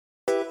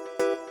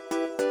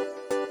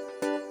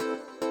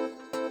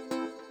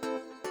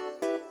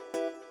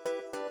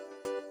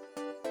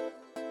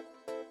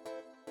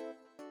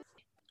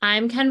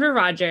I'm Kendra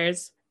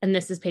Rogers, and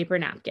this is Paper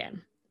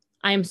Napkin.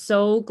 I am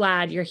so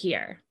glad you're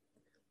here.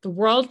 The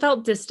world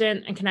felt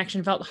distant and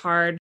connection felt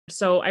hard,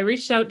 so I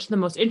reached out to the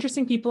most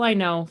interesting people I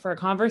know for a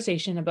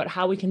conversation about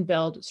how we can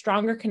build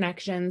stronger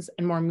connections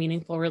and more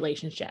meaningful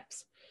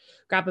relationships.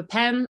 Grab a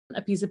pen,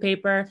 a piece of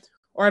paper,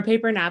 or a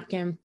paper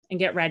napkin, and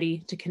get ready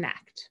to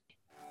connect.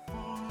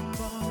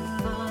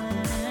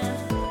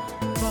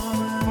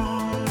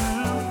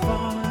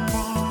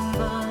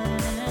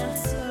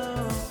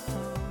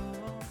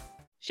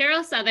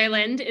 Cheryl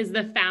Sutherland is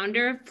the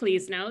founder of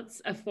Please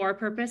Notes, a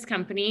for-purpose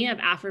company of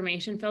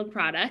affirmation-filled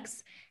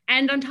products.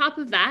 And on top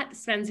of that,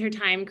 spends her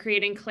time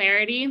creating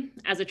clarity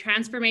as a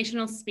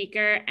transformational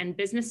speaker and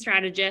business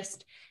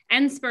strategist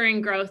and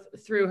spurring growth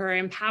through her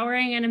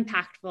empowering and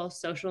impactful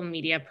social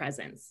media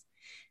presence.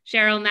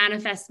 Cheryl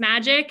manifests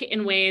magic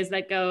in ways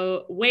that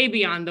go way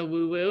beyond the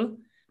woo-woo.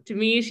 To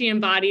me, she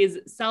embodies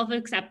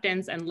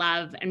self-acceptance and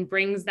love and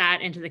brings that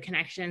into the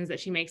connections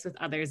that she makes with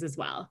others as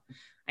well.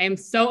 I am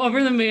so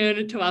over the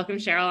moon to welcome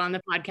Cheryl on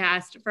the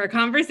podcast for a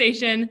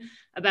conversation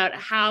about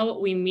how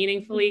we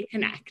meaningfully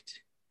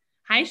connect.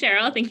 Hi,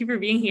 Cheryl. Thank you for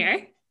being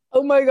here.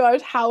 Oh my gosh,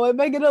 how am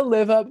I going to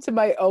live up to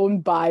my own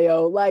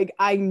bio? Like,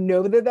 I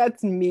know that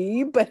that's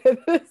me, but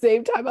at the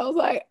same time, I was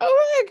like,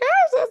 oh my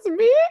gosh, that's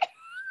me.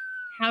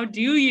 How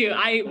do you?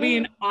 I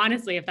mean,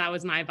 honestly, if that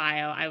was my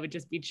bio, I would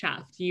just be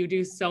chuffed. You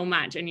do so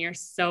much and you're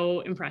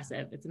so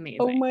impressive. It's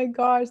amazing. Oh my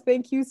gosh,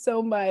 thank you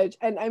so much.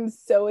 And I'm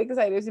so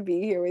excited to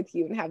be here with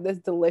you and have this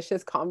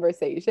delicious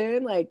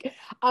conversation. Like,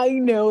 I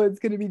know it's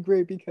going to be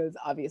great because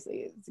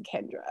obviously it's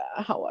Kendra.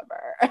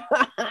 However,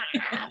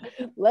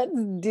 let's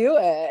do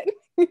it.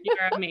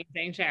 You're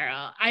amazing,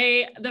 Cheryl.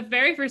 The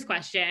very first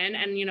question,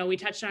 and we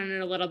touched on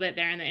it a little bit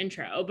there in the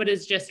intro, but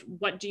is just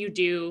what do you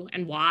do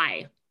and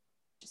why?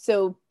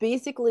 So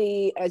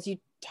basically, as you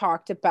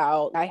talked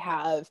about, I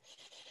have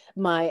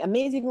my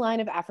amazing line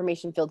of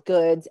affirmation-filled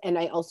goods, and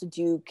I also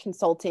do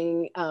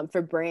consulting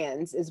for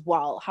brands as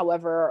well.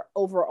 However,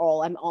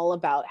 overall, I'm all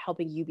about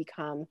helping you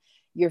become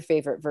your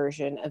favorite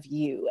version of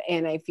you.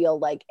 And I feel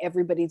like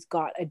everybody's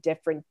got a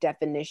different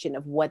definition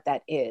of what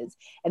that is.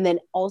 And then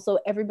also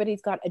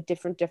everybody's got a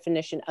different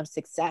definition of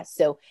success.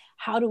 So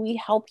how do we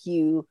help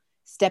you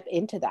step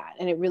into that?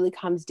 And it really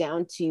comes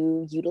down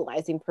to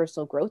utilizing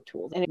personal growth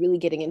tools and really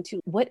getting into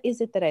what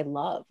is it that I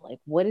love? Like,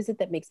 what is it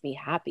that makes me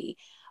happy?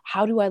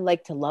 How do I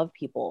like to love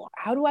people?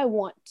 How do I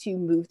want to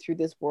move through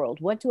this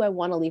world? What do I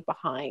want to leave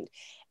behind?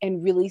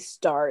 And really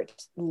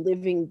start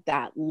living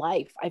that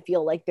life. I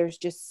feel like there's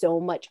just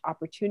so much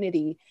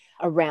opportunity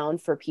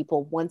around for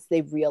people once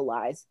they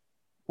realize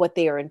what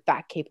they are in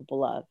fact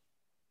capable of.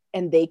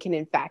 And they can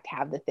in fact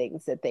have the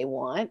things that they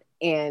want.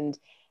 And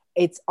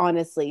it's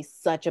honestly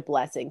such a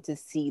blessing to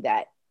see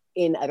that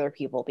in other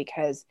people,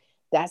 because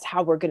that's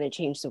how we're going to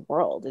change the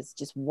world. It's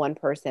just one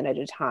person at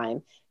a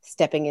time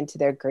stepping into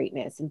their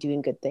greatness and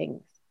doing good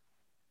things.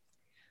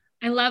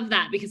 I love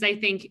that, because I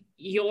think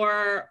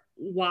your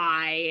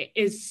why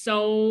is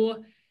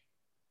so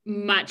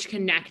much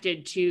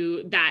connected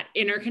to that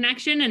inner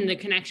connection and the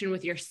connection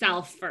with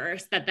yourself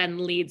first, that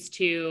then leads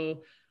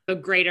to a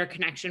greater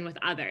connection with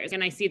others.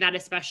 And I see that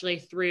especially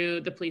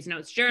through the Please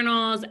Notes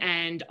journals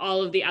and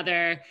all of the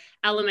other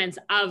elements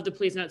of the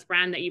Please Notes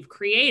brand that you've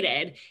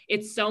created.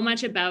 It's so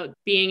much about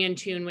being in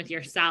tune with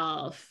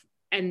yourself.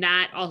 And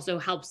that also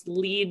helps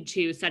lead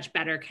to such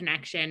better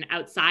connection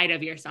outside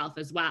of yourself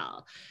as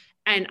well.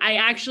 And I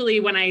actually,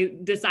 when I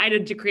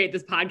decided to create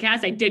this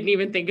podcast, I didn't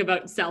even think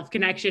about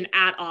self-connection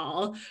at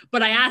all,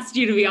 but I asked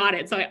you to be on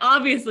it. So I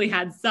obviously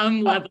had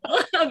some level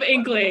of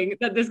inkling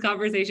that this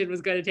conversation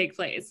was going to take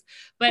place.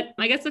 But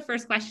I guess the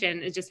first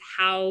question is just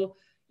how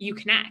you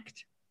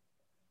connect.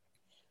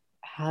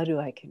 How do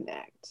I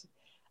connect?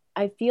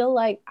 I feel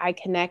like I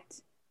connect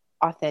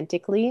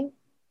authentically.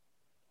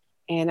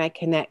 And I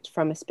connect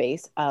from a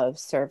space of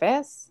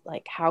service.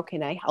 Like, how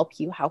can I help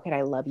you? How can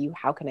I love you?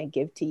 How can I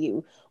give to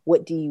you?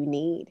 What do you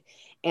need?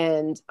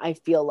 And I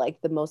feel like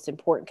the most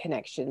important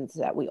connections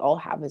that we all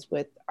have is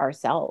with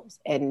ourselves,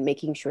 and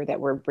making sure that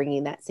we're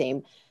bringing that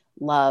same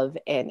love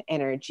and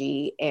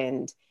energy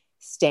and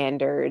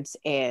standards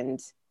and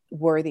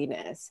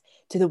worthiness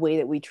to the way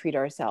that we treat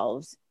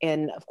ourselves.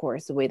 And of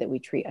course, the way that we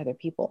treat other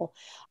people.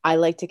 I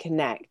like to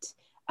connect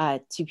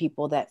to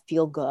people that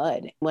feel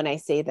good. When I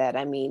say that,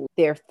 I mean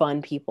they're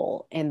fun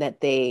people, and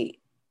that they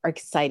are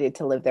excited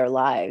to live their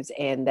lives,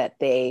 and that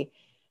they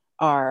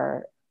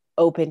are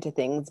open to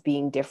things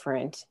being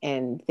different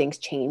and things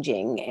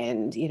changing,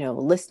 and,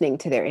 listening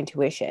to their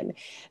intuition.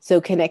 So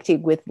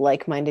connecting with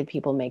like-minded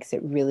people makes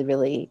it really,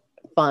 really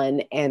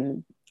fun.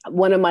 And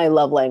one of my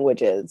love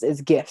languages is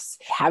gifts.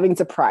 Having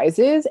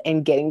surprises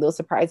and getting those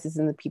surprises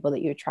in the people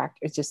that you attract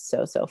is just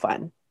so, so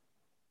fun.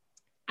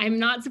 I'm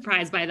not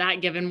surprised by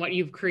that, given what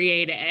you've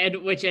created,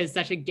 which is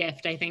such a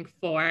gift, I think,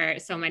 for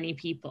so many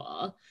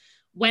people.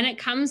 When it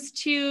comes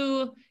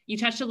to, you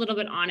touched a little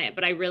bit on it,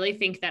 but I really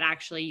think that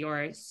actually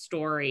your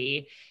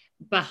story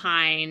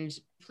behind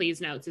Please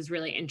Notes is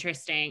really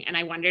interesting. And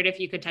I wondered if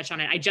you could touch on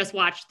it. I just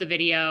watched the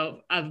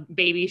video of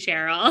baby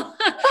Cheryl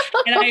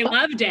And I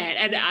loved it.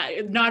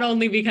 And not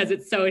only because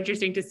it's so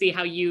interesting to see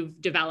how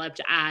you've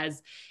developed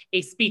as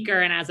a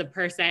speaker and as a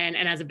person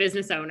and as a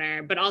business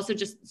owner, but also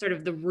just sort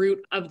of the root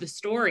of the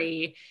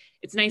story.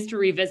 It's nice to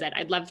revisit.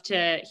 I'd love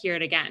to hear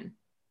it again.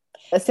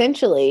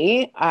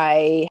 Essentially,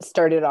 I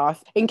started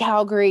off in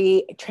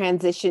Calgary,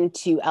 transitioned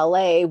to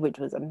LA, which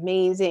was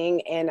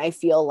amazing. And I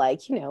feel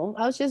like, I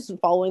was just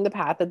following the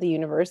path that the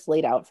universe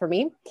laid out for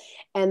me.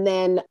 And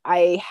then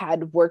I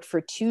had worked for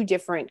 2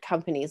 different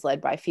companies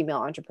led by female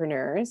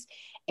entrepreneurs.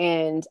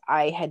 And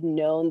I had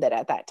known that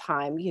at that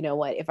time,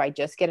 if I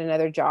just get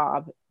another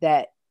job,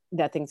 that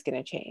nothing's going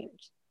to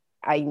change.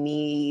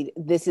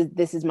 This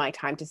is my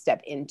time to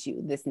step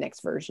into this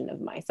next version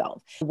of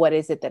myself. What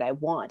is it that I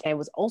want? And I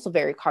was also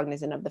very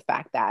cognizant of the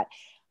fact that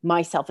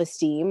my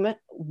self-esteem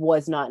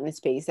was not in a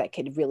space that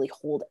could really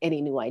hold any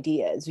new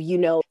ideas.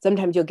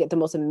 Sometimes you'll get the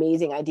most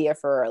amazing idea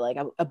for like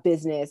a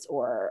business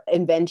or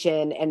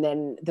invention. And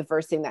then the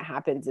first thing that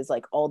happens is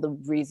like all the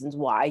reasons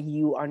why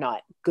you are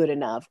not good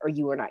enough or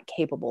you are not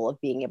capable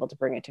of being able to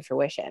bring it to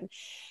fruition.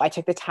 I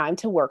took the time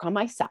to work on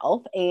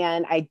myself,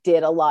 and I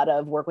did a lot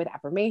of work with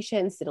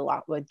affirmations, did a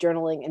lot with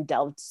journaling, and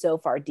delved so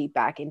far deep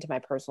back into my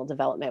personal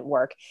development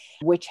work,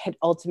 which had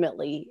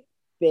ultimately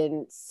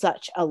been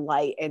such a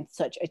light and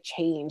such a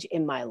change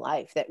in my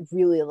life that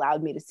really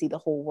allowed me to see the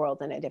whole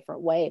world in a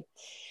different way.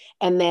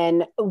 And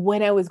then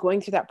when I was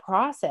going through that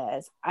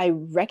process, I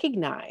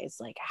recognized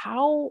like,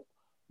 how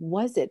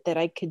was it that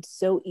I could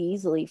so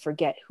easily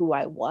forget who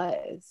I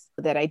was,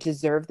 that I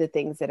deserved the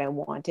things that I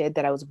wanted,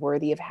 that I was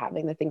worthy of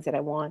having the things that I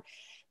want,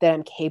 that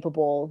I'm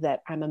capable,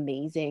 that I'm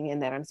amazing,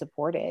 and that I'm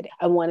supported.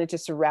 I wanted to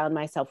surround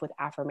myself with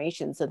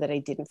affirmations so that I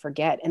didn't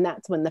forget. And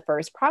that's when the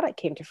first product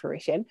came to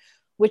fruition,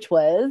 which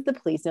was the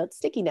Please Note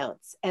sticky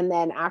notes. And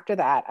then after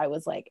that, I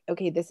was like,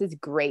 okay, this is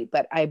great,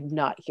 but I'm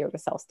not here to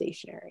sell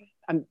stationery.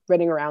 I'm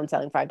running around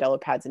selling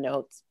 $5 pads of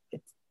notes.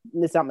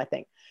 It's not my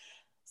thing.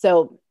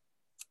 So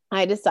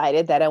I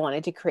decided that I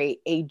wanted to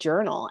create a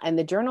journal, and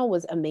the journal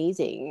was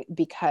amazing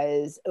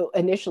because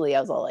initially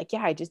I was all like,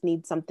 yeah, I just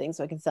need something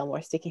so I can sell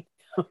more sticky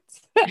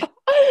notes.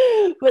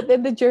 But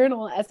then the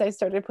journal, as I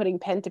started putting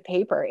pen to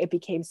paper, it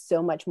became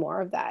so much more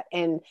of that.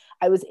 And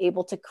I was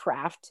able to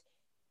craft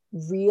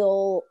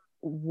real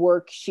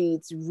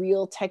worksheets,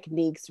 real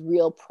techniques,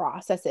 real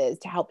processes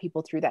to help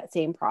people through that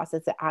same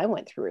process that I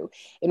went through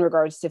in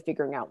regards to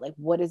figuring out like,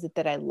 what is it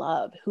that I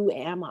love? Who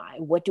am I?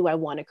 What do I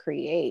want to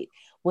create?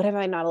 What have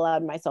I not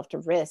allowed myself to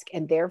risk?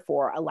 And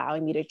therefore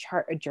allowing me to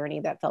chart a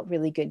journey that felt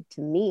really good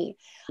to me.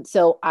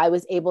 So I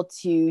was able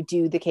to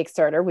do the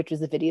Kickstarter, which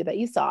was the video that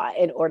you saw,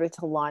 in order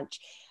to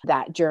launch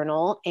that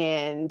journal.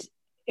 And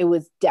it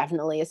was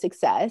definitely a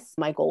success.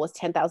 My goal was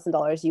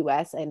 $10,000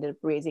 US. I ended up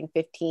raising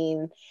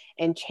 15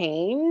 and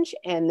change,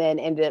 and then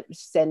ended up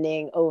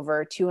sending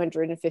over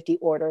 250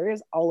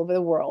 orders all over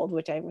the world,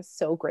 which I was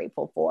so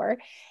grateful for,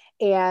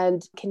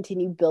 and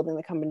continued building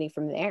the company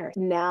from there.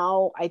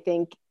 Now, I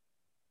think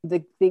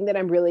the thing that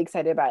I'm really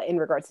excited about in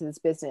regards to this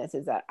business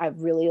is that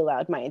I've really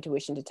allowed my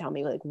intuition to tell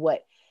me like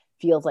what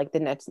feels like the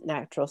next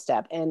natural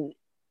step. And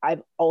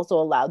I've also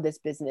allowed this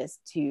business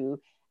to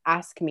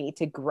ask me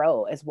to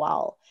grow as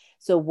well.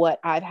 So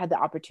what I've had the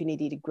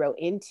opportunity to grow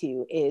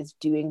into is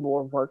doing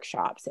more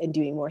workshops and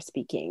doing more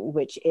speaking,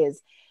 which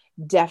is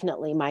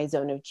definitely my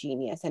zone of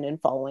genius. And in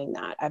following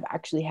that, I've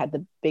actually had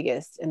the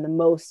biggest and the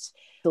most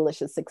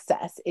delicious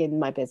success in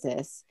my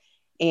business.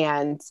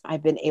 And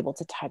I've been able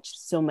to touch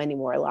so many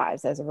more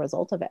lives as a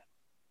result of it.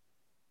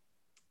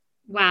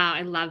 Wow,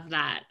 I love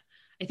that.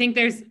 I think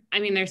there's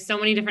so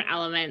many different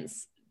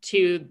elements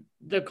to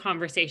the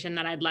conversation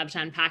that I'd love to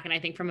unpack. And I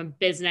think from a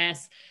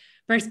business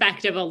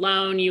perspective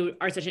alone, you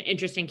are such an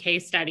interesting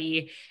case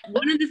study.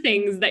 One of the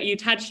things that you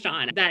touched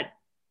on that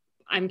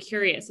I'm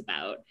curious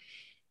about,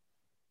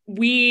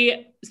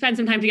 we spent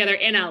some time together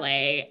in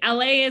LA.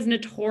 LA is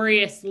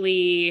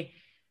notoriously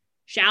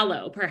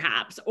shallow,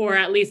 perhaps, or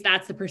at least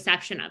that's the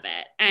perception of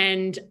it.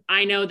 And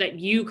I know that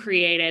you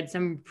created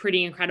some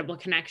pretty incredible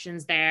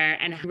connections there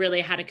and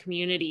really had a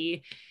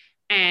community.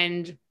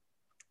 And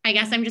I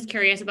guess I'm just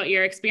curious about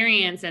your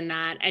experience in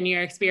that, and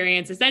your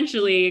experience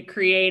essentially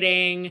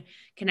creating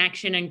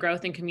connection and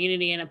growth and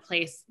community in a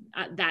place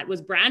that was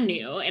brand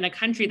new, in a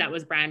country that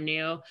was brand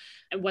new,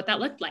 and what that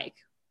looked like.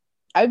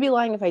 I would be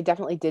lying if I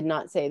definitely did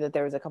not say that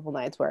there was a couple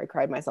nights where I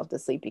cried myself to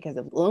sleep because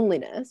of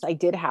loneliness. I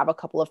did have a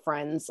couple of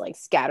friends like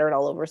scattered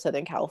all over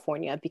Southern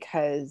California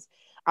because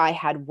I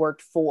had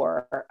worked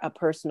for a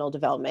personal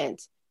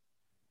development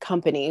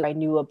company. I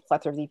knew a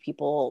plethora of the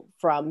people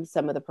from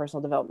some of the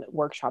personal development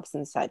workshops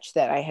and such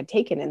that I had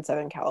taken in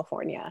Southern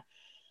California.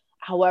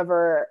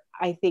 However,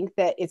 I think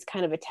that it's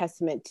kind of a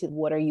testament to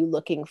what are you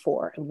looking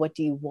for and what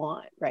do you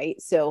want,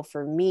 right? So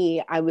for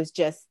me, I was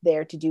just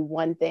there to do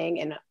one thing,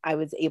 and I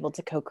was able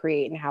to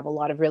co-create and have a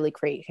lot of really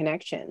great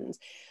connections.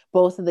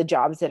 Both of the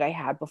jobs that I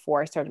had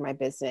before I started my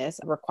business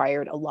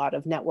required a lot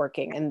of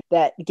networking, and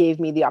that gave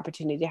me the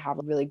opportunity to have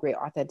a really great,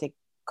 authentic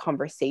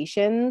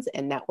conversations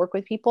and network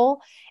with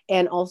people,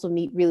 and also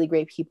meet really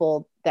great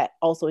people that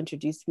also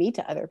introduced me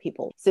to other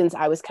people. Since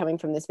I was coming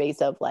from the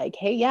space of like,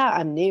 hey, yeah,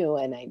 I'm new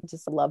and I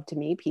just love to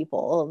meet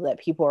people, that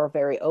people are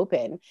very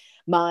open.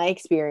 My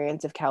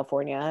experience of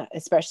California,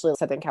 especially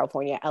Southern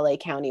California, LA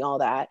County, all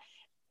that,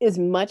 is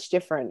much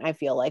different, I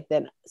feel like,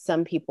 than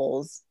some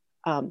people's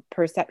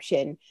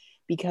perception,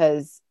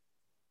 because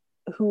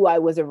who I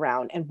was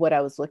around and what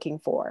I was looking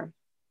for.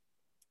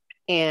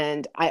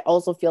 And I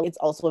also feel it's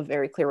also a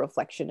very clear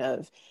reflection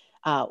of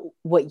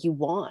what you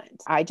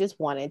want. I just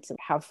wanted to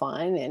have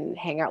fun and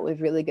hang out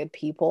with really good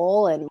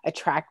people and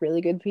attract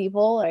really good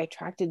people. I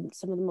attracted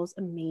some of the most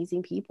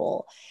amazing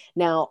people.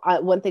 Now,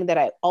 one thing that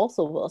I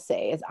also will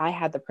say is I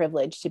had the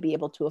privilege to be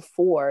able to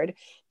afford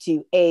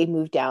to A,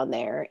 move down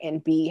there,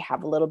 and B,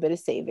 have a little bit of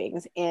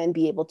savings and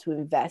be able to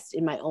invest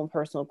in my own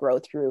personal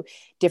growth through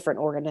different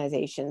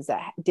organizations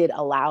that did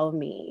allow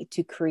me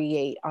to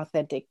create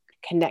authentic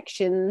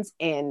connections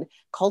and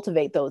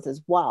cultivate those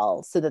as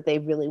well, so that they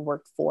really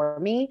work for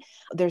me.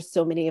 There's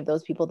so many of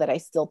those people that I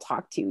still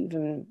talk to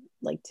even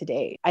like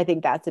today. I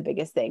think that's the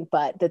biggest thing.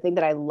 But the thing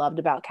that I loved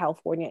about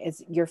California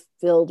is you're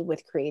filled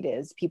with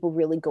creatives, people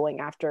really going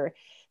after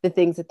the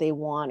things that they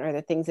want or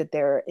the things that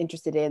they're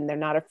interested in. They're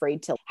not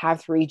afraid to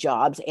have 3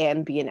 jobs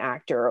and be an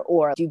actor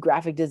or do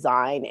graphic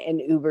design and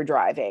Uber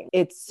driving.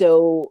 It's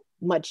so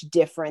much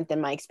different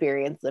than my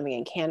experience living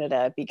in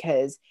Canada,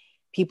 because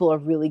people are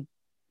really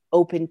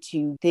open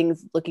to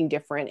things looking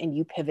different and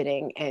you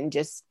pivoting and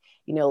just,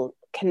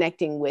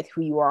 connecting with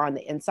who you are on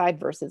the inside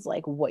versus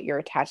like what you're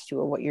attached to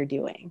or what you're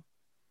doing.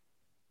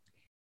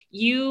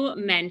 You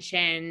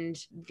mentioned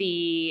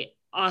the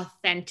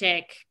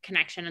authentic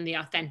connection and the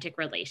authentic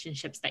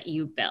relationships that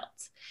you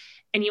built.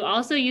 And you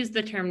also use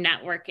the term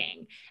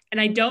networking.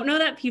 And I don't know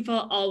that people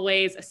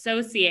always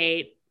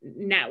associate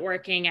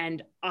networking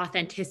and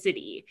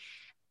authenticity.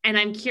 And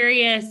I'm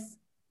curious,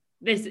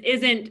 this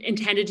isn't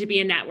intended to be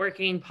a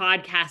networking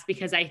podcast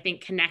because I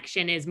think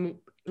connection is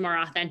more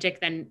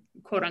authentic than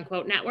quote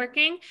unquote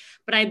networking,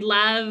 but I'd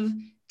love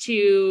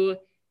to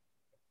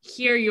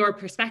hear your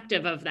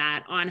perspective of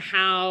that on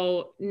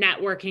how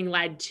networking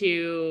led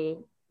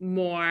to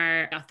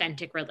more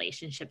authentic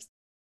relationships.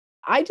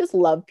 I just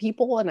love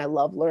people and I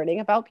love learning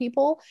about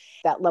people.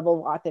 That level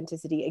of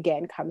authenticity,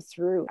 again, comes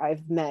through.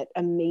 I've met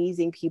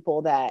amazing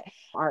people that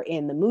are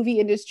in the movie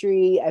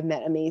industry. I've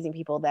met amazing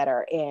people that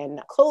are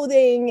in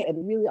clothing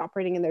and really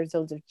operating in their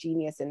zones of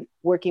genius and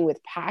working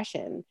with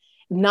passion.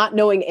 Not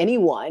knowing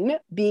anyone,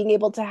 being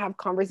able to have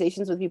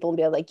conversations with people and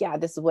be like, yeah,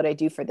 this is what I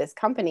do for this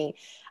company.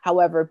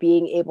 However,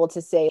 being able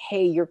to say,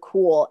 hey, you're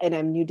cool and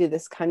I'm new to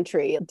this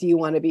country. Do you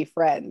want to be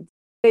friends?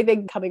 I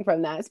think coming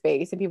from that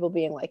space and people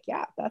being like,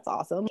 yeah, that's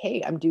awesome.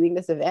 Hey, I'm doing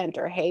this event,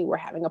 or hey, we're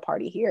having a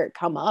party here.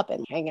 Come up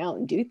and hang out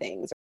and do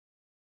things.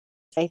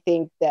 I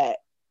think that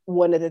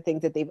one of the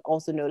things that they've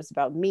also noticed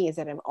about me is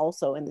that I'm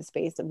also in the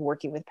space of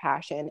working with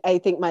passion. I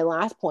think my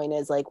last point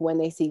is like when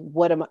they see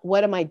what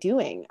am I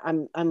doing?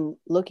 I'm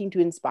looking to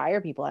inspire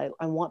people.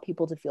 I want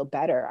people to feel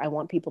better. I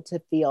want people to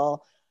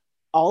feel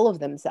all of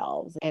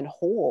themselves and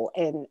whole.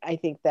 And I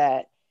think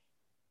that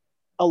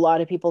a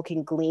lot of people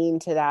can glean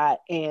to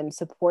that and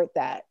support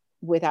that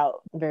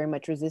without very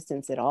much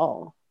resistance at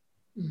all.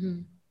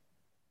 Mm-hmm.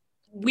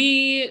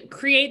 We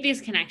create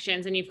these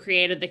connections, and you've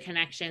created the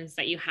connections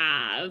that you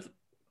have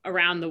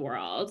around the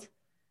world.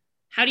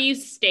 How do you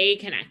stay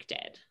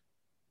connected?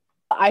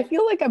 I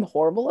feel like I'm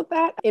horrible at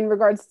that in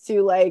regards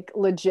to like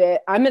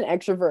legit, I'm an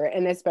extrovert,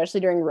 and especially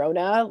during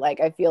Rona,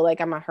 like I feel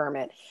like I'm a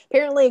hermit.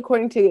 Apparently,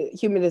 according to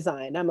Human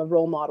Design, I'm a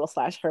role model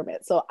 /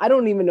 hermit. So I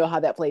don't even know how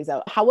that plays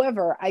out.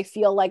 However, I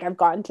feel like I've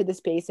gotten to the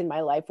space in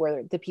my life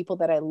where the people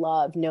that I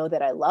love know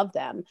that I love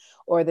them,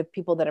 or the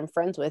people that I'm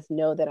friends with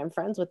know that I'm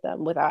friends with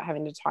them without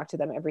having to talk to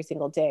them every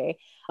single day.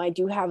 I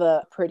do have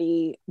a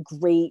pretty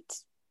great,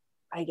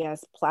 I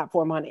guess,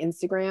 platform on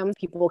Instagram.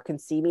 People can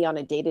see me on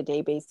a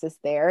day-to-day basis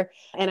there.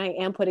 And I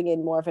am putting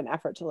in more of an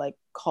effort to like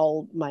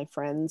call my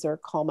friends or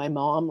call my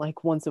mom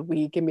like once a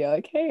week and be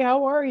like, hey,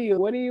 how are you?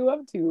 What are you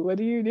up to? What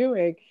are you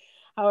doing?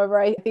 However,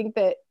 I think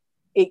that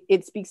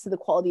it speaks to the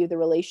quality of the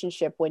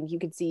relationship when you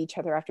can see each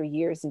other after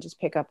years and just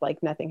pick up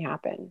like nothing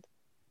happened.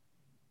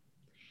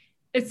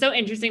 It's so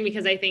interesting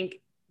because I think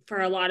for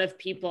a lot of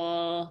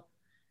people,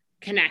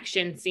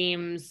 connection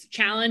seems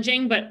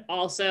challenging, but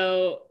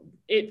also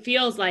it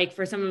feels like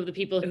for some of the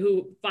people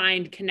who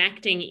find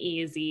connecting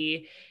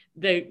easy,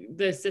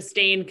 the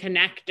sustained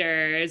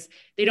connectors,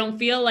 they don't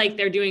feel like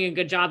they're doing a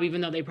good job, even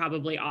though they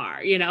probably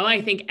are.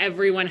 I think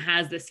everyone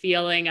has this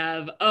feeling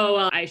of, oh,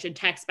 well, I should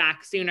text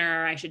back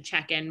sooner, or I should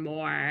check in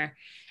more.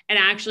 And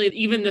actually,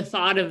 even the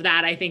thought of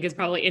that, I think, is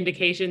probably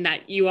indication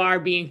that you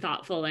are being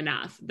thoughtful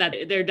enough, that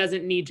there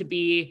doesn't need to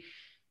be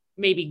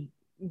maybe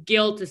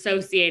guilt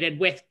associated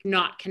with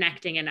not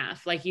connecting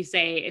enough. Like you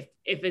say,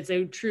 if it's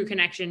a true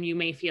connection, you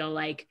may feel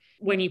like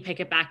when you pick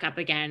it back up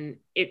again,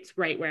 it's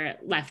right where it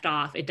left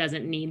off. It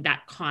doesn't need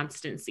that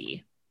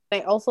constancy.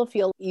 I also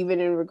feel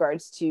even in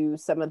regards to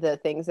some of the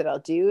things that I'll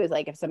do is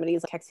like if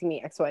somebody's texting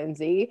me X, Y, and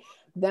Z,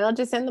 then I'll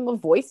just send them a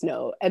voice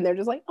note and they're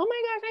just like, oh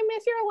my gosh, I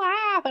miss your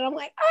laugh. And I'm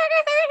like,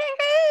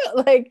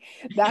 oh, like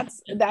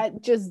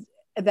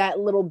that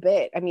little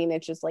bit. I mean,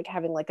 it's just like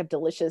having like a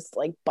delicious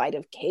like bite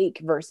of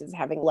cake versus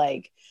having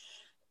like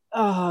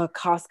a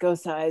Costco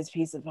sized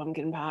piece of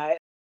pumpkin pie.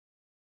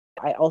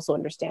 I also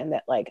understand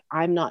that like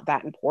I'm not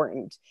that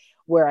important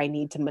where I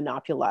need to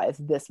monopolize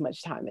this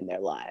much time in their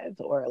lives,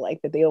 or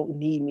like that they don't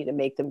need me to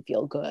make them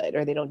feel good,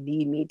 or they don't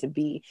need me to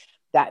be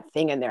that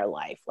thing in their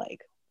life.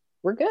 Like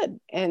we're good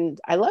and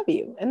I love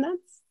you. And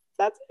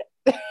that's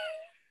it.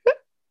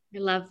 I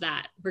love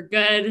that. We're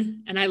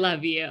good and I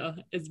love you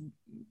is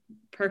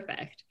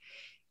perfect.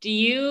 Do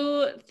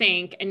you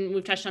think, and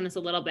we've touched on this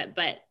a little bit,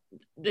 but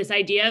this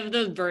idea of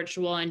the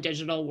virtual and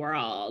digital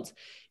world,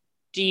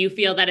 do you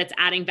feel that it's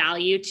adding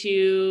value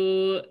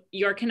to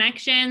your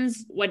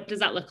connections? What does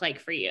that look like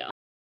for you?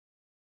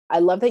 I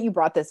love that you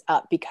brought this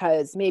up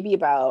because maybe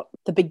about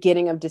the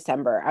beginning of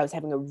December, I was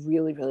having a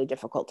really, really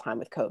difficult time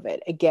with COVID.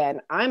 Again,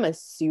 I'm a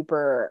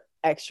super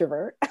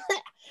extrovert.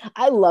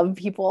 I love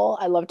people.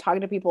 I love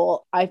talking to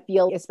people. I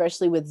feel,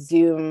 especially with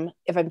Zoom,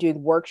 if I'm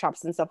doing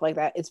workshops and stuff like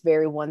that, it's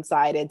very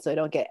one-sided. So I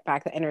don't get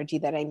back the energy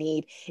that I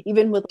need.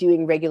 Even with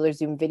doing regular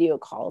Zoom video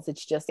calls,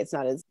 it's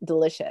not as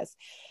delicious.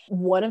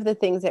 One of the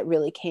things that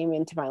really came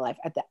into my life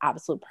at the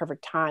absolute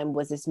perfect time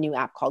was this new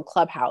app called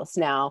Clubhouse.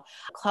 Now,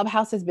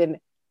 Clubhouse has been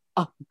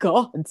a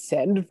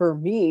godsend for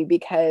me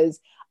because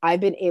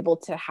I've been able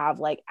to have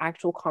like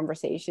actual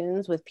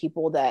conversations with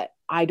people that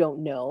I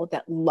don't know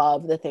that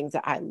love the things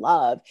that I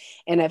love.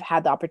 And I've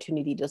had the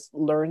opportunity to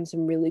learn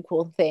some really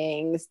cool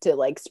things, to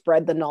like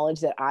spread the knowledge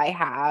that I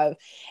have,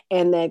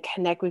 and then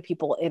connect with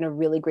people in a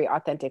really great,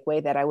 authentic way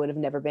that I would have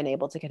never been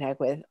able to connect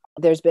with.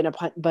 There's been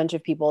a bunch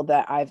of people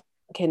that I've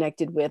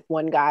connected with.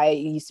 One guy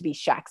used to be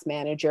Shaq's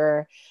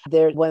manager.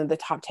 They're one of the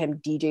top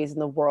 10 DJs in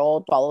the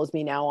world, follows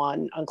me now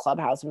on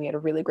Clubhouse. And we had a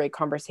really great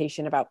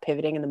conversation about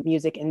pivoting in the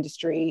music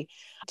industry.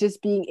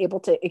 Just being able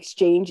to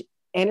exchange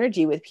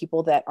energy with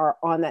people that are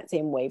on that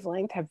same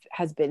wavelength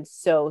has been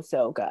so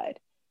good.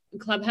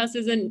 Clubhouse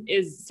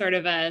is sort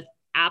of a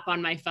app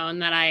on my phone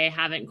that I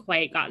haven't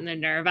quite gotten the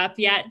nerve up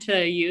yet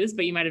to use,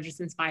 but you might have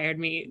just inspired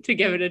me to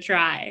give it a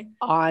try.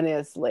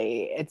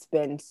 Honestly, it's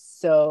been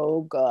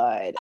so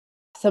good.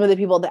 Some of the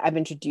people that I've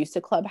introduced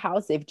to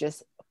Clubhouse, they've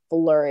just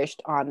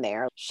flourished on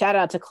there. Shout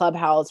out to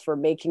Clubhouse for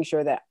making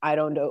sure that I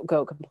don't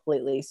go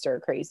completely stir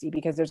crazy,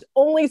 because there's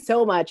only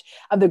so much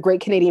of the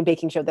Great Canadian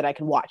Baking Show that I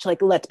can watch.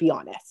 Like, let's be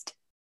honest.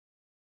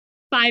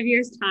 5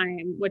 years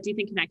time, what do you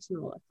think connection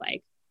will look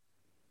like?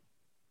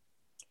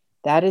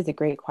 That is a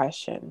great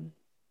question,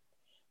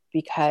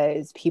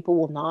 because people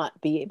will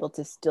not be able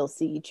to still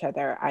see each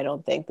other, I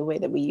don't think, the way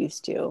that we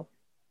used to.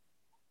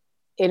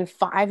 In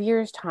 5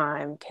 years'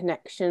 time,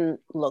 connection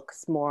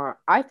looks more,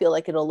 I feel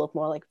like it'll look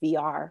more like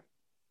VR,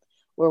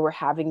 where we're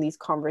having these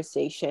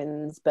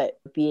conversations, but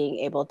being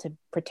able to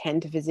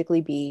pretend to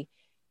physically be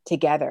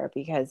together,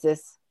 because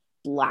this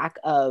lack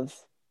of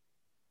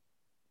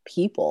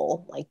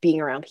people, like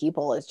being around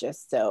people, is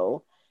just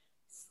so,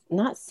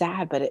 not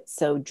sad, but it's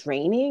so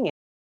draining.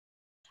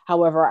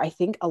 However, I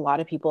think a lot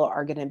of people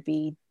are going to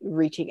be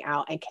reaching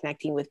out and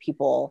connecting with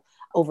people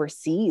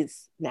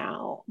overseas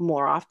now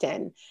more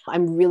often.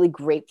 I'm really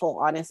grateful,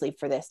 honestly,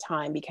 for this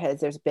time, because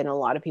there's been a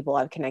lot of people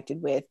I've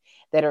connected with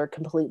that are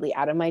completely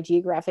out of my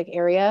geographic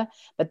area.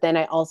 But then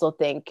I also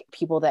think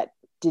people that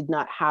did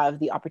not have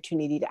the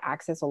opportunity to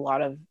access a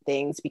lot of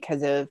things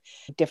because of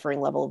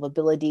differing level of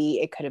ability,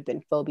 it could have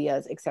been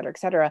phobias, et cetera, et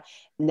cetera.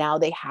 Now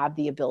they have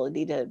the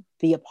ability to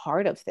be a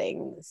part of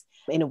things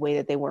in a way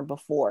that they weren't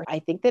before. I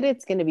think that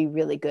it's going to be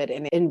really good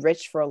and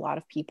enriched for a lot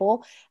of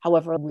people.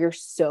 However, we're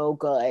so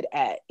good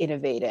at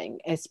innovating,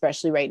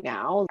 especially right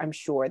now. I'm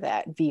sure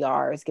that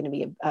VR is going to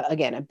be,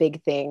 again, a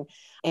big thing.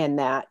 And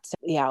that,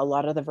 yeah, a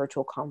lot of the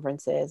virtual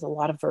conferences, a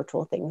lot of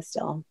virtual things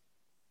still.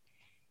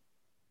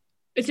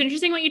 It's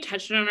interesting what you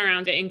touched on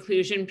around the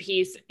inclusion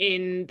piece,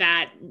 in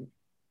that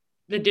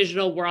the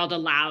digital world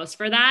allows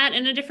for that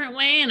in a different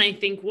way. And I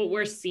think what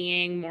we're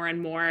seeing more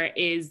and more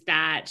is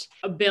that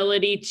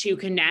ability to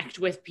connect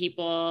with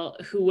people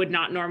who would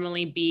not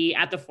normally be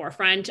at the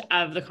forefront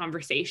of the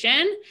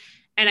conversation.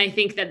 And I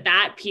think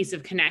that piece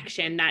of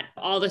connection that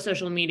all the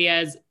social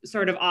medias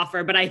sort of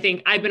offer, but I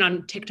think I've been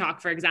on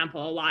TikTok, for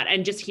example, a lot,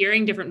 and just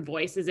hearing different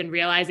voices and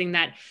realizing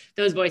that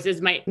those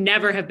voices might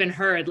never have been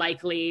heard,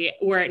 likely,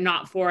 were it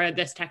not for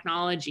this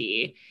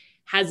technology,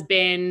 has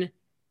been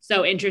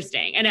so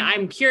interesting. And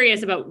I'm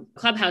curious about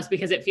Clubhouse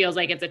because it feels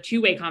like it's a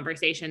two-way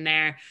conversation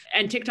there.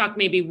 And TikTok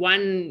may be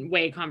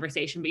one-way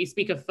conversation, but you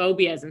speak of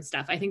phobias and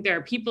stuff. I think there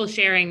are people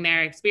sharing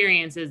their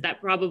experiences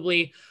that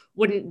probably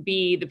wouldn't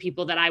be the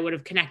people that I would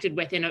have connected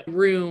with in a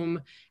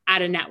room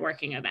at a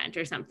networking event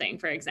or something,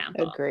 for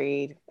example.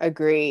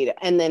 Agreed.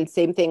 And then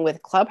same thing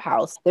with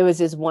Clubhouse. There was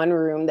this one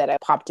room that I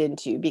popped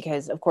into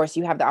because, of course,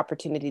 you have the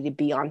opportunity to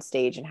be on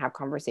stage and have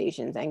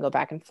conversations and go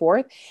back and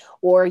forth,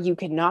 or you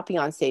could not be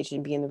on stage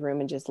and be in the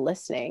room and just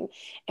listening.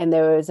 And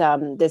there was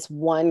this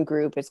one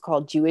group, it's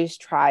called Jewish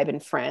Tribe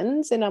and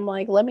Friends. And I'm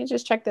like, let me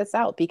just check this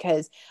out,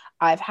 because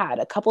I've had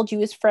a couple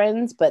Jewish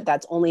friends, but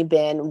that's only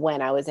been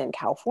when I was in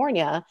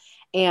California.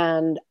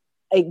 And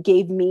it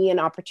gave me an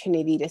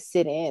opportunity to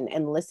sit in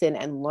and listen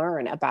and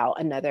learn about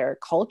another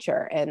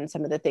culture and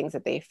some of the things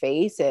that they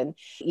face. And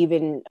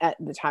even at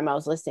the time I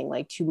was listening,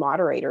 like two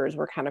moderators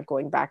were kind of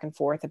going back and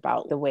forth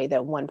about the way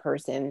that one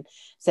person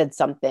said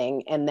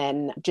something, and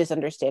then just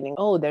understanding,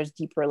 oh, there's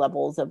deeper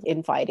levels of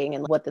infighting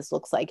and what this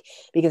looks like,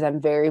 because I'm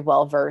very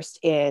well versed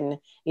in,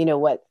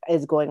 what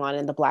is going on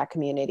in the Black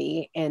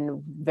community,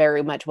 and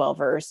very much well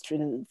versed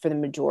for the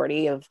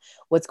majority of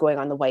what's going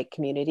on in the white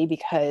community,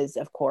 because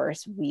of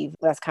course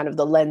that's kind of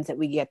the lens that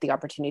we get the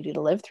opportunity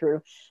to live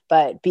through.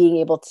 But being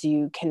able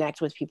to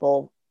connect with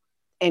people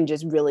and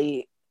just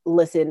really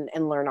listen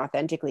and learn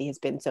authentically has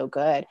been so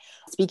good.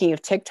 Speaking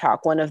of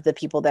TikTok, one of the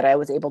people that I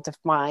was able to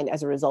find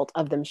as a result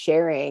of them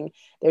sharing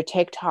their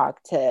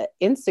TikTok to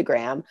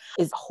Instagram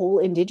is whole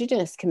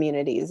indigenous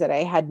communities that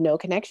I had no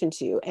connection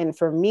to. And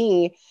for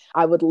me,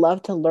 I would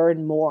love to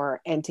learn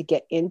more and to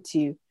get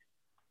into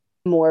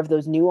more of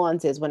those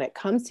nuances when it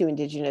comes to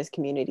indigenous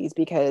communities,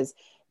 because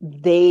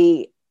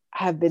they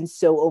have been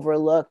so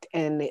overlooked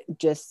and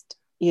just,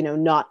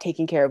 not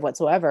taken care of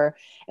whatsoever.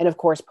 And of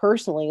course,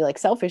 personally, like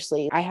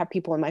selfishly, I have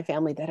people in my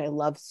family that I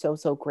love so,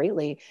 so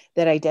greatly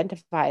that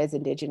identify as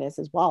indigenous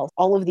as well.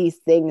 All of these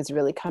things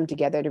really come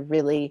together to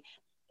really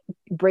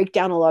break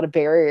down a lot of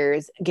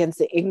barriers against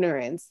the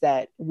ignorance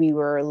that we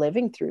were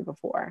living through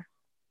before.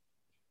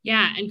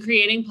 Yeah. And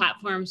creating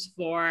platforms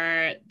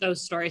for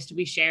those stories to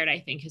be shared, I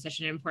think, is such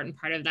an important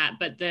part of that.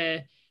 But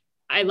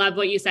I love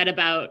what you said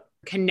about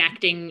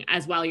connecting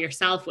as well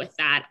yourself with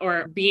that,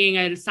 or being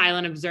a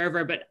silent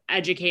observer, but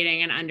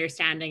educating and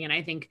understanding. And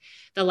I think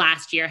the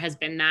last year has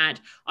been that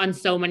on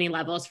so many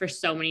levels for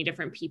so many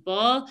different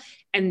people.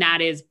 And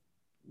that is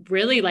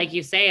really, like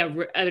you say,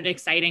 an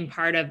exciting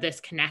part of this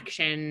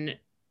connection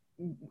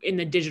in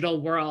the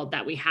digital world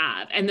that we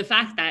have. And the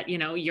fact that,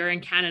 you're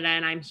in Canada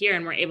and I'm here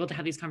and we're able to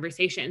have these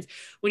conversations.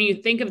 When you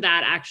think of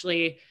that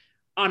actually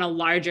on a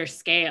larger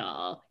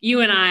scale,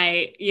 you and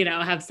I,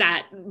 have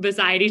sat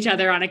beside each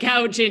other on a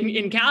couch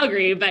in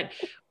Calgary, but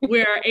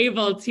we're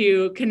able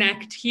to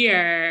connect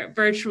here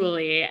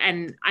virtually.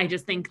 And I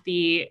just think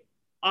the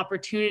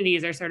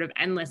opportunities are sort of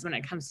endless when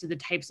it comes to the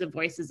types of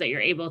voices that you're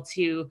able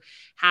to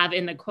have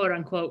in the quote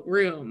unquote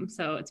room.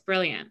 So it's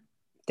brilliant.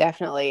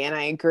 Definitely. And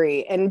I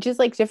agree. And just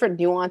like different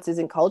nuances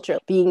in culture,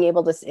 being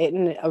able to sit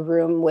in a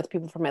room with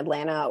people from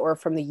Atlanta or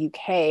from the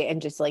UK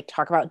and just like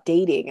talk about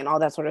dating and all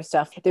that sort of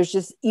stuff. There's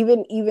just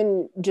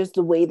even just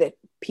the way that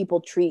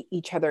people treat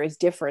each other is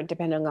different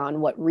depending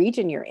on what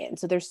region you're in.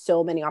 So there's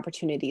so many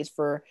opportunities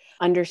for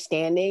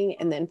understanding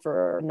and then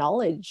for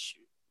knowledge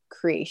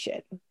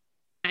creation.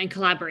 And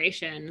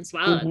collaboration as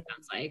well. Mm-hmm. It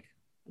sounds like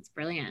it's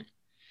brilliant.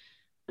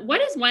 What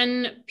is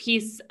one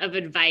piece of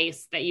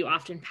advice that you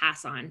often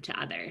pass on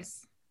to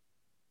others?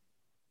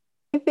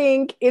 I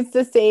think it's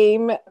the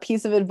same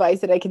piece of advice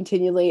that I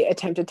continually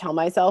attempt to tell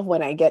myself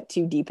when I get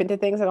too deep into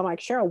things. And I'm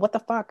like, Cheryl, what the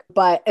fuck?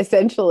 But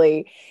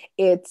essentially,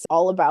 it's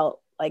all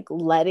about like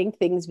letting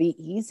things be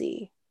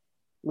easy.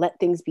 Let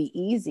things be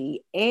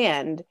easy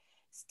and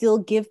still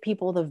give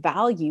people the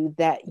value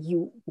that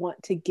you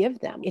want to give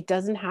them. It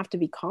doesn't have to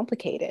be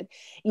complicated.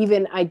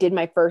 Even I did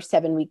my first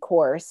 7-week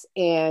course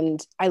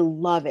and I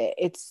love it.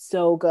 It's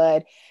so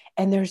good.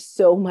 And there's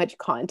so much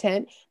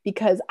content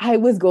because I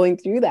was going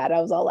through that.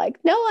 I was all like,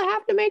 no, I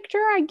have to make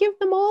sure I give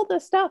them all the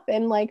stuff.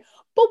 And like,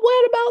 but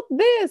what about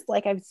this?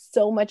 Like, I have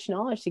so much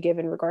knowledge to give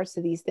in regards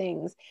to these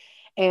things.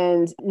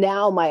 And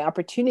now my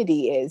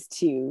opportunity is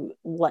to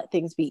let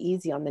things be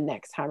easy on the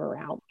next time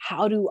around.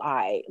 How do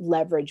I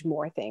leverage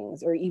more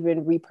things or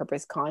even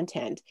repurpose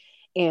content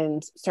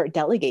and start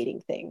delegating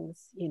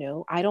things?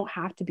 I don't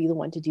have to be the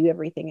one to do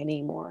everything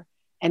anymore.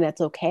 And that's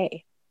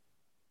okay.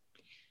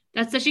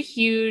 That's such a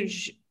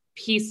huge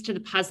piece to the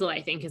puzzle,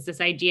 I think, is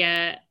this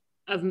idea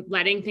of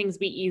letting things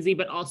be easy,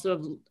 but also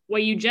of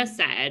what you just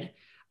said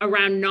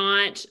around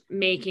not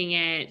making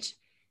it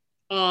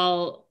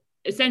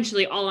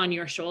essentially all on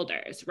your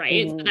shoulders,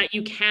 right? Mm-hmm. So that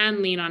you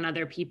can lean on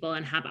other people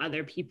and have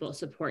other people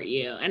support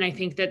you. And I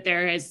think that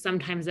there is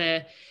sometimes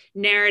a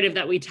narrative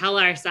that we tell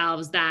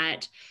ourselves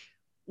that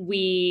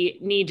we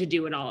need to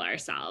do it all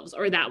ourselves,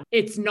 or that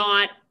it's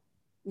not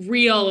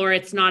real or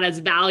it's not as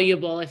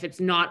valuable if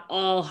it's not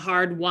all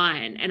hard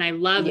won. And I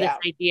love this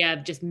idea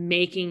of just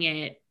making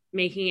it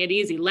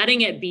easy,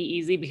 letting it be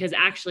easy, because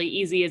actually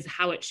easy is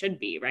how it should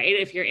be, right?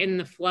 If you're in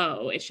the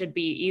flow, it should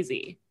be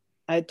easy.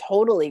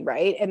 Totally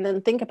right. And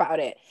then think about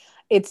it.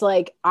 it's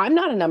like, I'm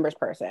not a numbers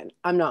person.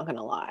 I'm not going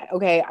to lie.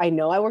 Okay. I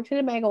know I worked in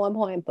a bank at one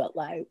point, but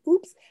like,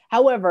 oops.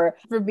 However,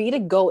 for me to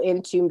go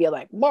into and be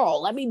like, whoa,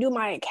 let me do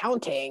my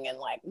accounting and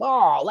like,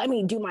 whoa, let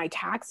me do my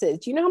taxes.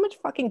 Do you know how much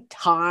fucking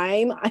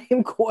time I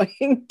am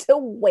going to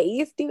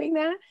waste doing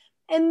that?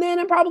 And then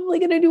I'm probably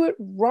going to do it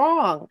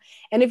wrong.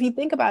 And if you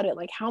think about it,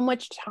 like how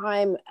much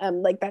time,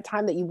 like that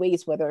time that you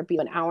waste, whether it be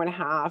an hour and a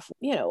half,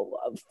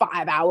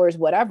 5 hours,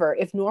 whatever,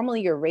 if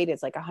normally your rate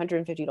is like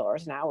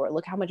 $150 an hour,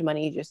 look how much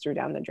money you just threw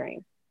down the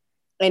drain.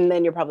 And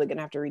then you're probably going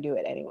to have to redo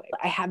it anyway.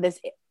 I had this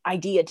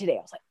idea today.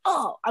 I was like,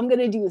 oh, I'm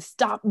going to do a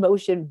stop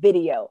motion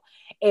video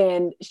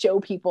and show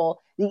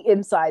people the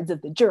insides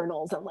of the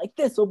journals. I'm like,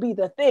 this will be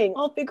the thing.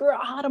 I'll figure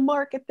out how to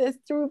market this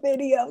through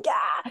video.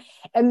 Yeah.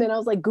 And then I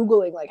was like,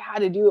 Googling like how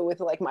to do it with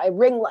like my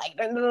ring light.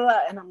 And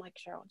I'm like,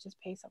 Cheryl, just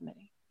pay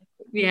somebody.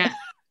 Yeah.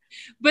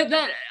 But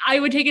that I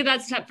would take it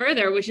that step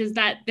further, which is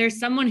that there's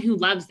someone who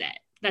loves it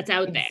that's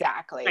out there.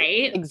 Exactly.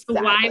 Right. Exactly.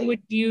 So why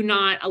would you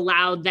not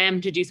allow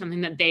them to do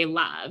something that they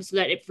love so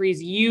that it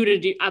frees you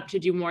to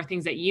do more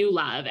things that you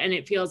love? And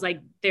it feels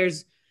like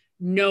there's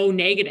no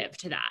negative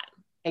to that.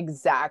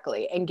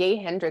 Exactly. And Gay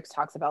Hendricks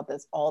talks about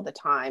this all the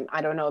time.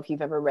 I don't know if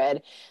you've ever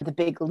read The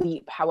Big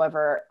Leap.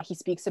 However, he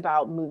speaks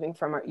about moving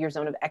from your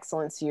zone of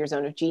excellence to your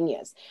zone of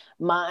genius.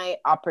 My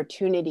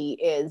opportunity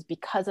is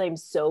because I'm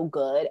so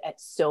good at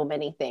so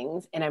many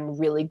things and I'm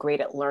really great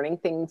at learning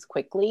things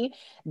quickly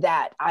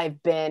that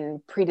I've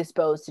been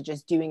predisposed to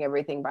just doing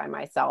everything by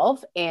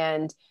myself.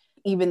 And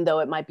even though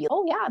it might be,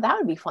 oh yeah, that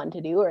would be fun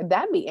to do, or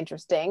that'd be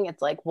interesting.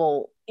 It's like,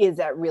 well, is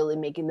that really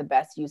making the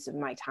best use of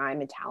my time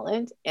and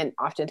talent? And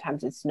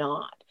oftentimes it's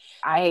not.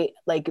 I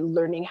like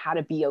learning how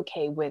to be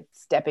okay with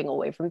stepping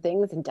away from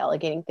things and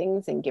delegating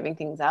things and giving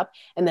things up.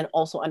 And then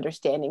also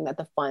understanding that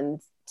the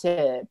funds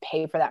to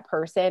pay for that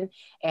person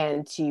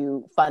and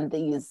to fund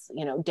these,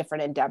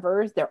 different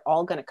endeavors, they're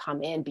all going to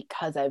come in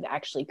because I've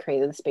actually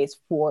created the space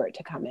for it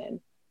to come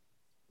in.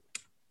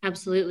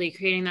 Absolutely.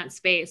 Creating that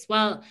space.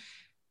 Well,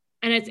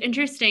 and it's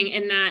interesting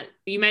in that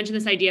you mentioned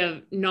this idea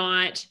of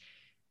not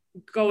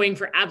going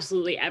for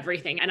absolutely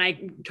everything. And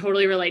I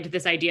totally relate to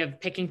this idea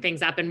of picking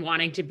things up and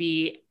wanting to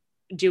be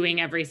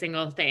doing every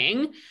single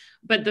thing.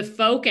 But the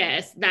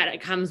focus that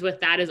it comes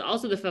with that is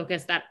also the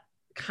focus that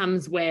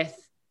comes with,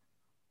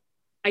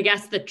 I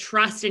guess, the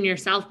trust in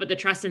yourself, but the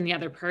trust in the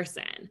other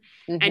person.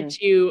 Mm-hmm. And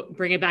to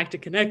bring it back to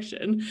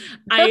connection,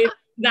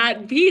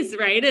 that piece,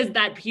 right, is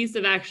that piece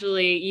of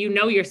actually,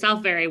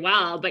 yourself very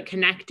well, but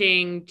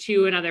connecting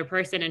to another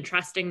person and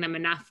trusting them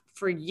enough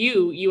for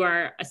you. You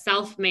are a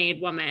self-made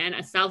woman,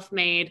 a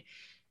self-made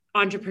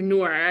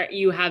entrepreneur.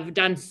 You have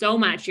done so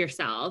much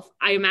yourself.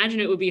 I imagine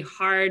it would be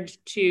hard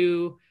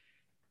to,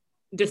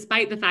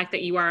 despite the fact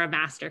that you are a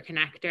master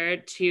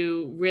connector,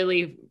 to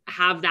really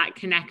have that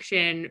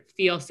connection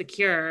feel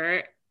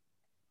secure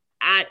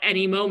at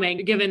any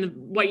moment, given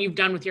what you've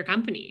done with your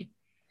company.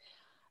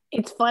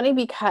 It's funny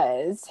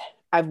because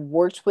I've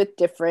worked with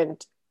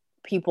different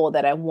people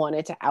that I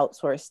wanted to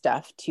outsource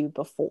stuff to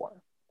before.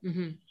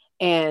 Mm-hmm.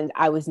 And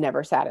I was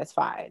never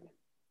satisfied.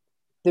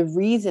 The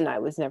reason I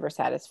was never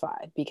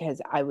satisfied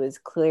because I was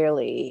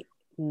clearly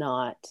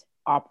not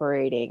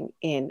operating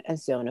in a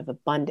zone of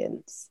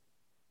abundance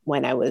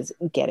when I was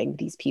getting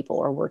these people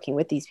or working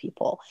with these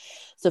people.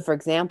 So for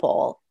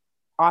example,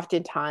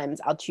 oftentimes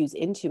I'll choose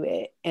into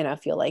it and I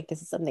feel like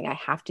this is something I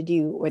have to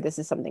do, or this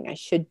is something I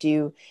should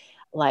do.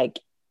 Like,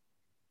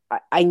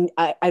 I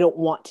don't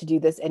want to do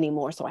this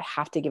anymore, so I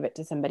have to give it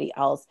to somebody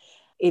else,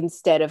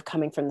 instead of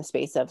coming from the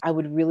space of, I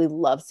would really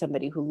love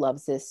somebody who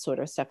loves this sort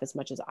of stuff as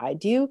much as I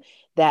do,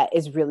 that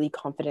is really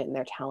confident in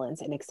their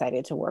talents and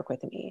excited to work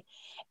with me.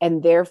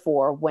 And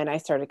therefore, when I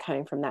started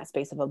coming from that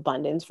space of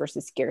abundance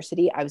versus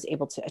scarcity, I was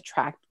able to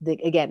attract,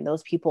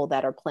 those people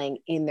that are playing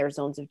in their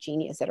zones of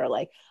genius, that are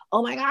like,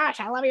 oh my gosh,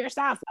 I love your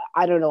stuff.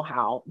 I don't know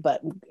how,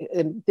 but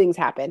things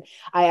happen.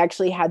 I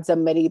actually had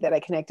somebody that I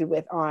connected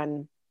with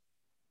on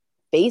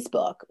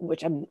Facebook,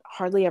 which I'm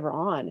hardly ever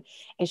on.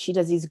 And she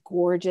does these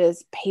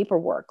gorgeous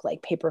paperwork,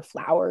 like paper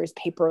flowers,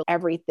 paper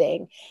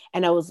everything.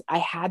 And I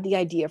had the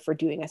idea for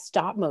doing a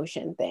stop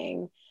motion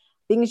thing.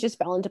 Things just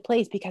fell into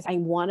place because I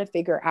want to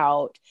figure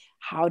out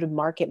how to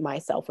market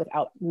myself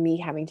without me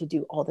having to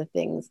do all the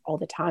things all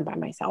the time by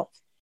myself.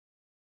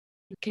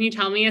 Can you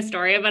tell me a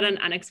story about an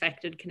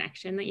unexpected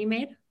connection that you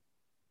made?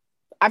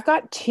 I've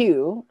got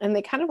two and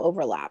they kind of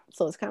overlap.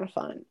 So it's kind of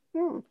fun.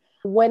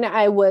 When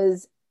I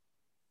was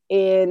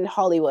in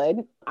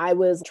Hollywood, I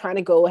was trying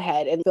to go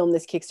ahead and film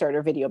this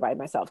Kickstarter video by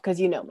myself because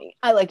you know me,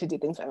 I like to do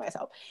things by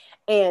myself,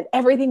 and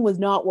everything was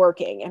not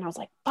working. And I was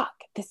like, fuck,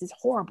 this is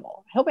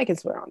horrible. I hope I can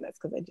swear on this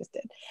because I just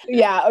did.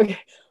 Yeah. Okay.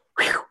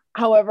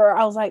 However,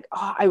 I was like,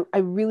 oh, I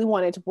really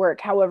wanted to work.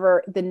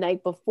 However, the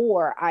night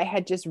before, I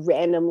had just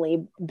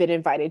randomly been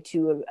invited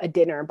to a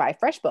dinner by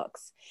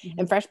FreshBooks.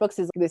 And FreshBooks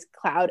is this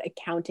cloud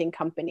accounting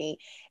company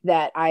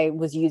that I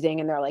was using.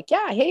 And they're like,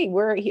 yeah, hey,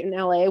 we're here in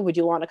LA. Would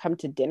you want to come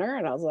to dinner?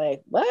 And I was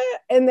like,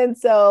 what? And then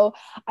so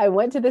I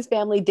went to this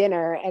family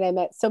dinner and I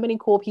met so many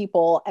cool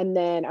people. And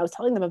then I was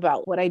telling them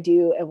about what I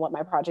do and what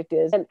my project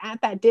is. And at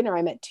that dinner,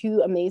 I met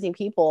two amazing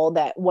people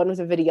that one was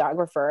a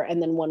videographer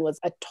and then one was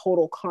a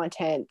total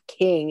content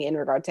king in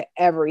regard to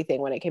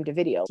everything when it came to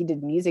video. He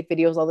did music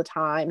videos all the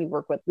time. He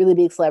worked with really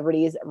big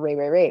celebrities,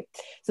 Ray.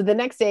 So the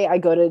next day I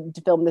go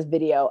to film this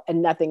video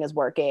and nothing is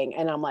working.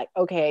 And I'm like,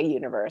 okay,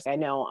 universe, I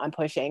know I'm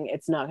pushing.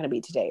 It's not going to be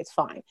today. It's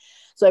fine.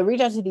 So I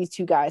reached out to these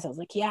two guys. I was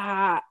like,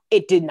 yeah,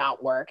 it did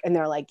not work. And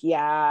they're like,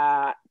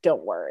 yeah,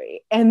 don't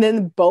worry. And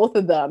then both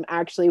of them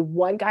actually,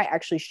 one guy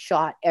actually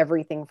shot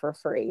everything for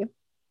free.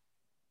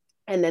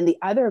 And then the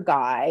other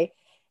guy,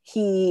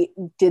 he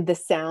did the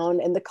sound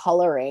and the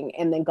coloring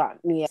and then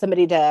got me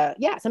somebody to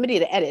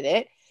edit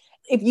it.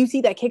 If you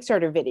see that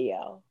Kickstarter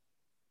video,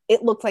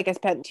 it looks like I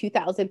spent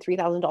 $2,000,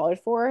 $3,000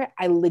 for it.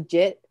 I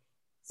legit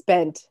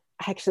spent,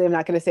 actually, I'm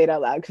not going to say it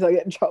out loud because I'll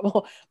get in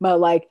trouble, but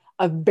like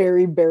a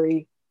very,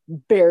 very,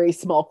 very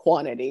small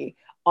quantity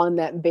on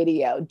that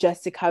video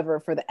just to cover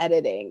for the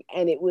editing.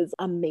 And it was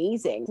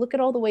amazing. Look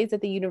at all the ways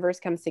that the universe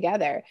comes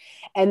together.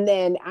 And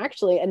then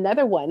actually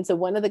another one. So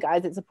one of the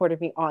guys that supported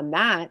me on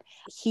that,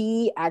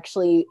 he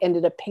actually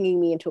ended up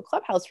pinging me into a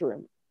Clubhouse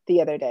room the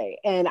other day.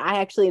 And I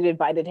actually had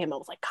invited him. I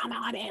was like, come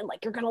on in.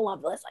 Like, you're going to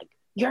love this. Like,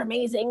 you're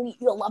amazing.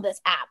 You'll love this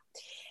app.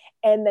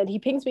 And then he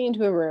pings me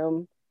into a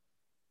room.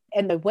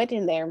 And I went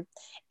in there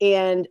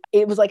and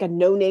it was like a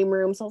no-name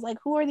room. So I was like,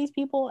 who are these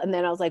people? And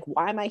then I was like,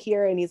 why am I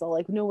here? And he's all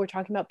like, no, we're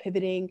talking about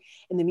pivoting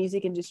in the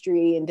music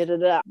industry and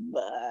da-da-da.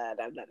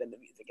 But I'm not in the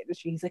music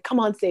industry. He's like, come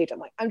on stage. I'm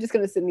like, I'm just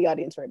going to sit in the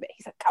audience for a bit.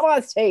 He's like, come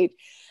on stage.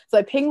 So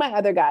I pinged my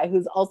other guy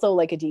who's also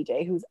like a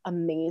DJ who's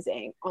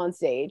amazing on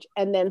stage.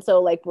 And then so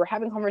like we're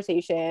having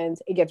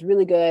conversations. It gets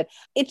really good.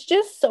 It's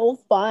just so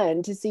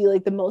fun to see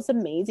like the most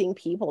amazing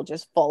people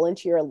just fall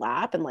into your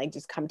lap and like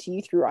just come to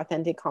you through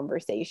authentic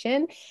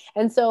conversation.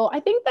 And so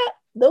I think that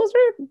those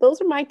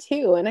are my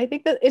two. And I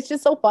think that it's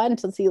just so fun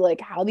to see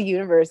like how the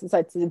universe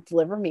decides to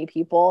deliver me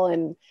people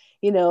and,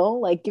 you know,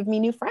 like give me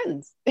new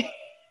friends.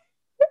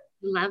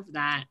 Love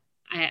that.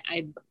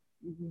 I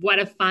what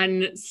a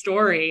fun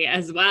story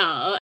as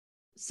well.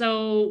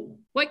 So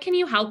what can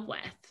you help with?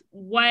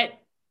 What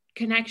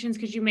connections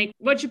could you make?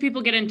 What should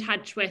people get in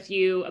touch with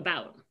you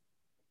about?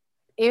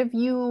 If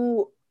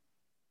you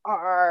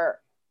are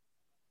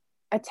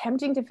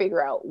attempting to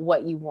figure out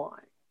what you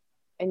want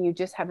and you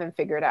just haven't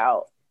figured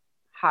out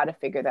how to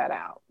figure that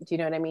out, do you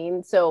know what I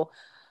mean? So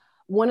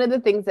one of the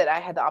things that I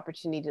had the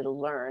opportunity to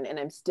learn, and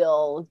I'm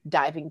still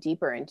diving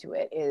deeper into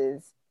it,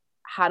 is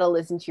how to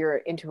listen to your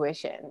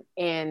intuition.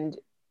 And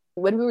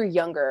when we were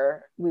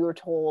younger, we were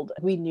told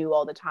we knew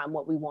all the time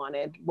what we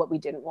wanted, what we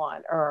didn't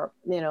want, or,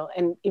 you know,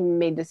 and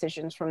made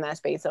decisions from that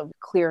space of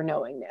clear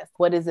knowingness.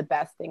 What is the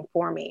best thing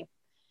for me?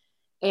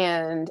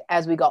 And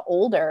as we got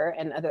older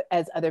and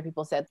as other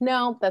people said,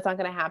 no, that's not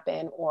going to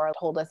happen, or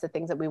told us the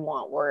things that we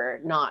want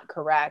were not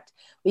correct,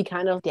 we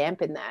kind of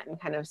dampened that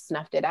and kind of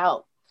snuffed it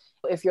out.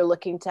 If you're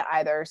looking to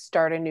either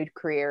start a new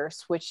career,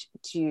 switch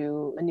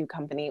to a new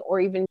company, or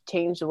even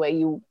change the way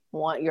you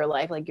want your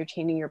life, like you're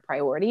changing your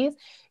priorities,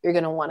 you're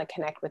going to want to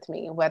connect with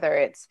me, whether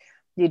it's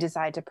you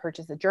decide to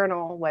purchase a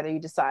journal, whether you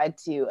decide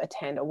to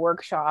attend a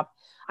workshop.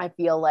 I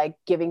feel like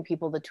giving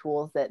people the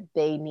tools that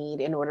they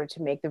need in order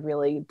to make the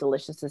really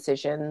delicious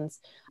decisions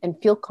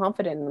and feel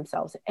confident in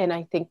themselves. And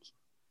I think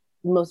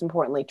most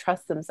importantly,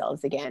 trust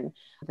themselves again.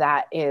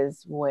 That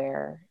is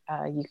where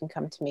you can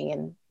come to me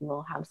and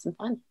we'll have some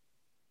fun.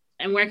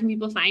 And where can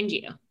people find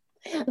you?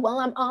 Well,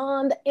 I'm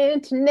on the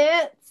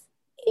internet.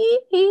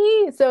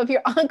 So if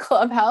you're on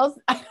Clubhouse,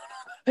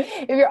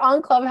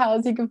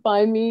 you can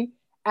find me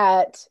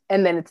at,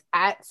 and then it's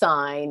 @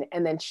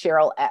 and then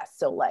Cheryl S.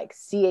 So like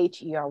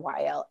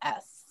CHERYLS.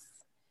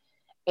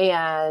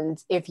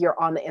 And if you're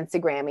on the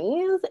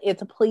Instagrammies,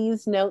 it's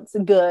Please Notes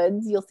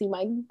Goods. You'll see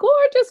my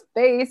gorgeous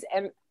face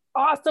and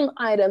awesome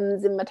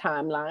items in my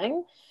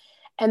timeline.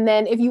 And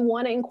then if you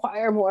want to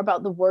inquire more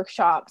about the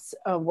workshops,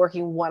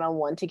 working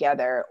one-on-one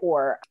together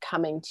or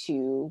coming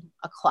to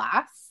a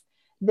class,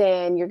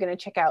 then you're going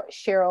to check out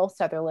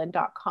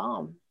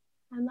CherylSutherland.com.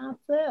 And that's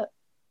it.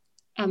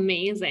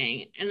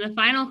 Amazing. And the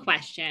final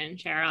question,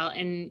 Cheryl,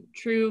 in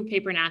true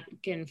paper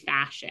napkin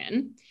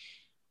fashion,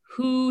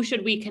 who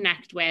should we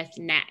connect with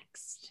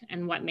next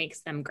and what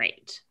makes them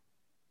great?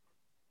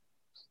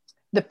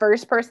 The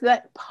first person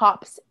that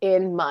pops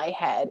in my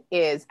head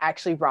is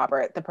actually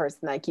Robert, the person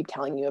that I keep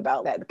telling you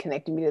about that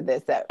connected me to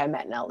this that I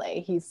met in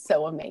LA. He's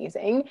so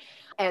amazing.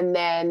 And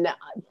then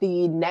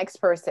the next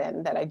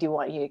person that I do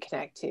want you to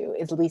connect to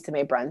is Lisa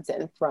Mae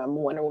Brunson from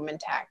Wonder Woman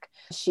Tech.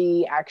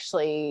 She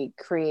actually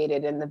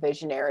created and the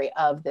visionary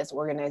of this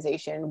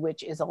organization,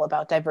 which is all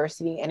about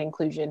diversity and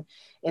inclusion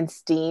in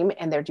STEAM.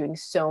 And they're doing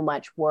so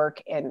much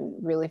work and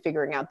really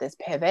figuring out this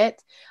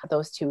pivot.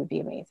 Those two would be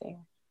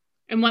amazing.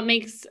 And what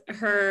makes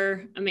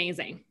her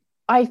amazing?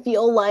 I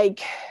feel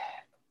like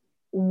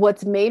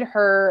what's made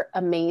her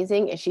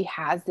amazing is she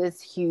has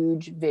this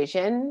huge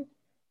vision.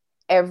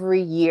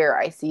 Every year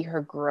I see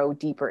her grow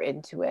deeper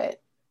into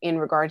it in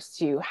regards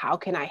to how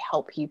can I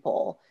help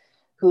people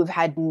who've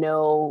had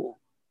no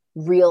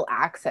real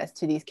access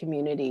to these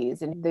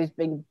communities. And there's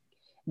been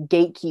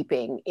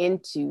gatekeeping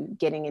into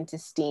getting into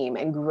STEAM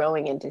and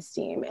growing into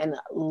STEAM and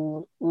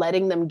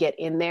letting them get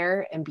in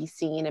there and be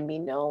seen and be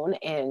known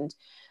and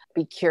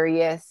be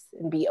curious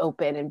and be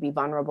open and be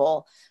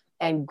vulnerable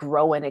and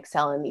grow and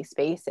excel in these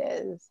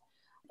spaces.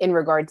 In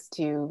regards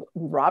to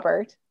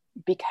Robert,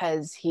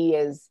 because he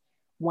is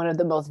one of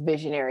the most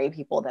visionary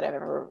people that I've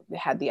ever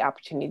had the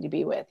opportunity to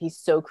be with. He's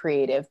so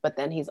creative, but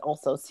then he's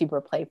also super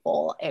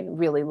playful and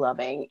really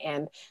loving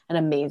and an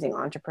amazing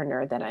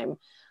entrepreneur that I'm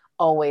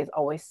always,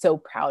 always so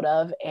proud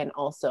of, and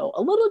also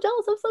a little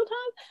jealous of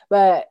sometimes,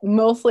 but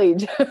mostly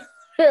just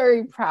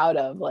very proud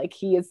of. Like,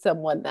 he is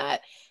someone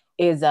that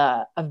is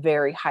a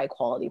very high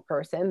quality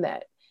person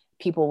that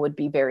people would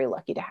be very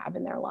lucky to have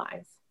in their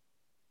lives.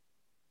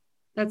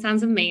 That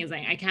sounds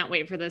amazing. I can't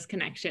wait for those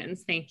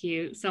connections. Thank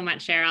you so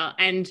much, Cheryl.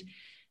 And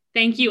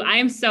thank you. I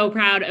am so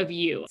proud of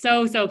you.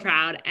 So, so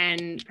proud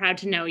and proud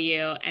to know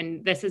you.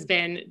 And this has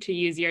been, to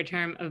use your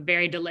term, a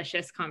very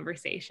delicious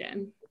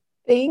conversation.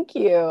 Thank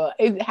you.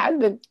 It has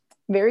been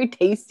very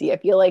tasty. I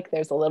feel like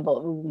there's a little bit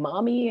of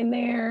umami in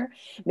there,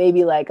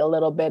 maybe like a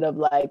little bit of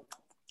like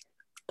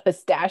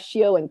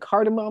pistachio and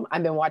cardamom.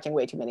 I've been watching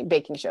way too many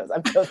baking shows.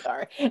 I'm so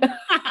sorry.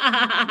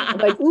 I'm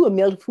like, ooh, a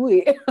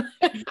mille-feuille.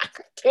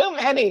 Too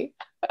many.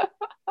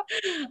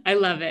 I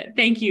love it.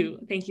 Thank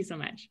you. Thank you so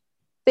much.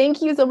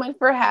 Thank you so much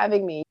for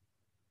having me.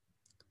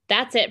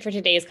 That's it for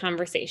today's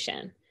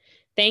conversation.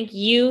 Thank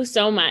you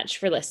so much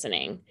for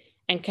listening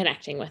and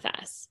connecting with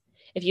us.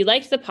 If you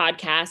liked the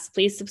podcast,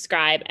 please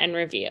subscribe and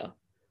review.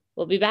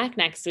 We'll be back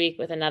next week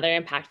with another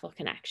impactful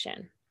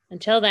connection.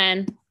 Until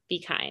then, be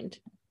kind.